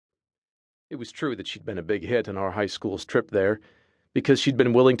It was true that she'd been a big hit on our high school's trip there, because she'd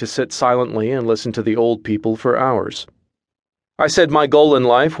been willing to sit silently and listen to the old people for hours. I said my goal in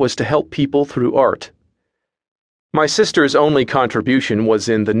life was to help people through art. My sister's only contribution was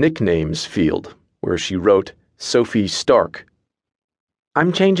in the nicknames field, where she wrote Sophie Stark.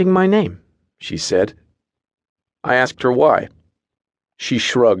 "I'm changing my name," she said. I asked her why. She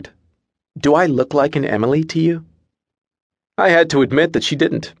shrugged. "Do I look like an Emily to you?" I had to admit that she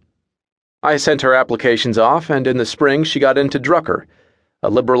didn't. I sent her applications off, and in the spring she got into Drucker, a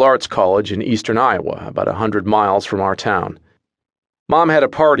liberal arts college in eastern Iowa, about 100 miles from our town. Mom had a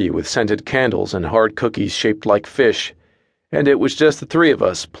party with scented candles and hard cookies shaped like fish, and it was just the three of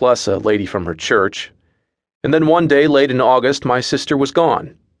us, plus a lady from her church. And then one day late in August, my sister was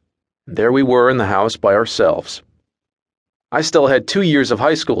gone. And there we were in the house by ourselves. I still had 2 years of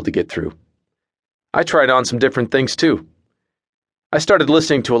high school to get through. I tried on some different things too. I started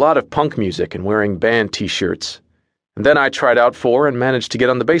listening to a lot of punk music and wearing band t-shirts, and then I tried out for and managed to get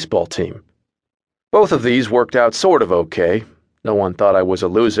on the baseball team. Both of these worked out sort of okay. No one thought I was a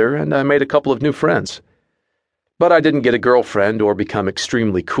loser, and I made a couple of new friends. But I didn't get a girlfriend or become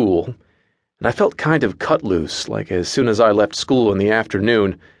extremely cool, and I felt kind of cut loose, like as soon as I left school in the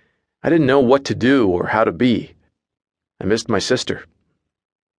afternoon, I didn't know what to do or how to be. I missed my sister.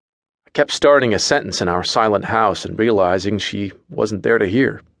 I kept starting a sentence in our silent house and realizing she wasn't there to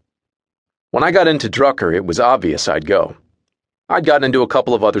hear. When I got into Drucker, it was obvious I'd go. I'd gotten into a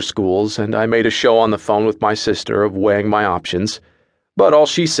couple of other schools, and I made a show on the phone with my sister of weighing my options, but all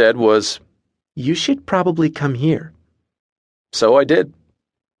she said was, "You should probably come here." So I did.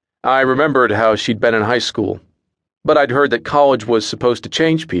 I remembered how she'd been in high school, but I'd heard that college was supposed to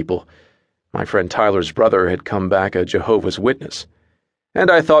change people. My friend Tyler's brother had come back a Jehovah's Witness, and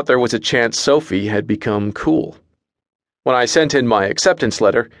I thought there was a chance Sophie had become cool. When I sent in my acceptance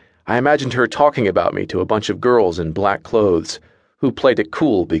letter, I imagined her talking about me to a bunch of girls in black clothes, who played it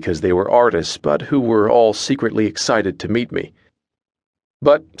cool because they were artists, but who were all secretly excited to meet me.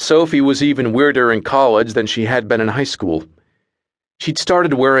 But Sophie was even weirder in college than she had been in high school. She'd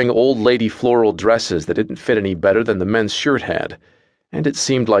started wearing old lady floral dresses that didn't fit any better than the men's shirt had, and it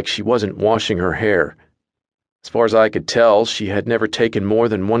seemed like she wasn't washing her hair. As far as I could tell, she had never taken more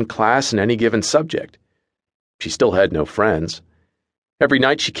than one class in any given subject. She still had no friends. Every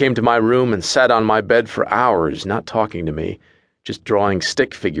night she came to my room and sat on my bed for hours, not talking to me, just drawing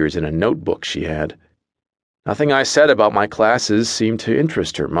stick figures in a notebook she had. Nothing I said about my classes seemed to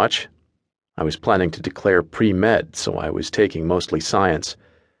interest her much. I was planning to declare pre-med, so I was taking mostly science.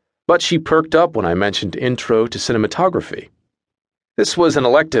 But she perked up when I mentioned Intro to Cinematography. This was an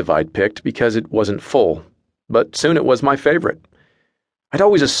elective I'd picked because it wasn't full, but soon it was my favorite. I'd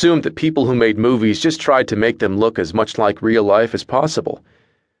always assumed that people who made movies just tried to make them look as much like real life as possible.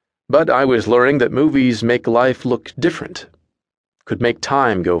 But I was learning that movies make life look different. Could make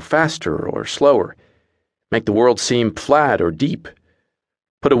time go faster or slower, make the world seem flat or deep,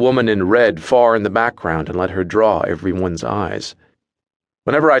 put a woman in red far in the background and let her draw everyone's eyes.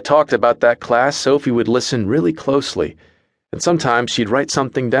 Whenever I talked about that class, Sophie would listen really closely, and sometimes she'd write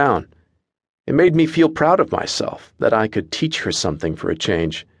something down. It made me feel proud of myself, that I could teach her something for a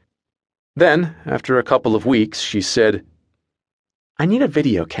change. Then, after a couple of weeks, she said, "I need a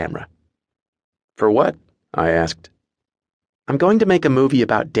video camera." "For what?" I asked. "I'm going to make a movie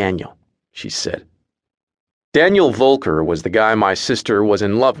about Daniel," she said. Daniel Volker was the guy my sister was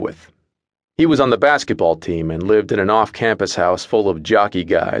in love with. He was on the basketball team and lived in an off-campus house full of jockey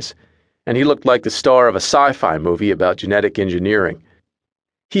guys, and he looked like the star of a sci-fi movie about genetic engineering.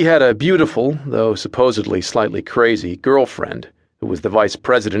 He had a beautiful, though supposedly slightly crazy, girlfriend who was the vice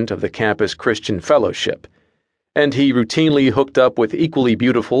president of the campus Christian Fellowship, and he routinely hooked up with equally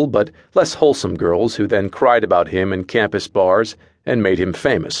beautiful but less wholesome girls who then cried about him in campus bars and made him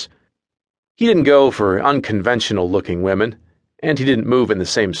famous. He didn't go for unconventional-looking women, and he didn't move in the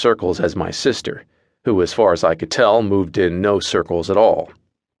same circles as my sister, who, as far as I could tell, moved in no circles at all.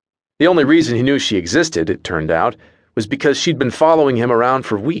 The only reason he knew she existed, it turned out, was because she'd been following him around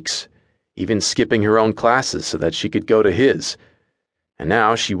for weeks, even skipping her own classes so that she could go to his, and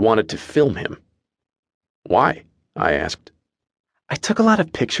now she wanted to film him. "Why?" I asked. "I took a lot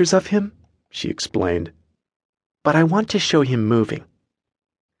of pictures of him," she explained, "but I want to show him moving."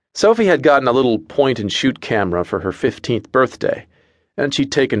 Sophie had gotten a little point-and-shoot camera for her 15th birthday, and she'd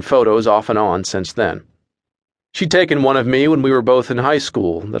taken photos off and on since then. She'd taken one of me when we were both in high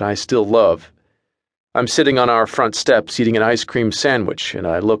school that I still love. I'm sitting on our front steps eating an ice cream sandwich, and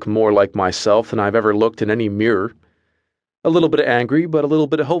I look more like myself than I've ever looked in any mirror. A little bit angry, but a little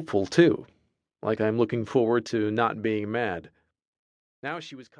bit hopeful, too. Like I'm looking forward to not being mad. Now she was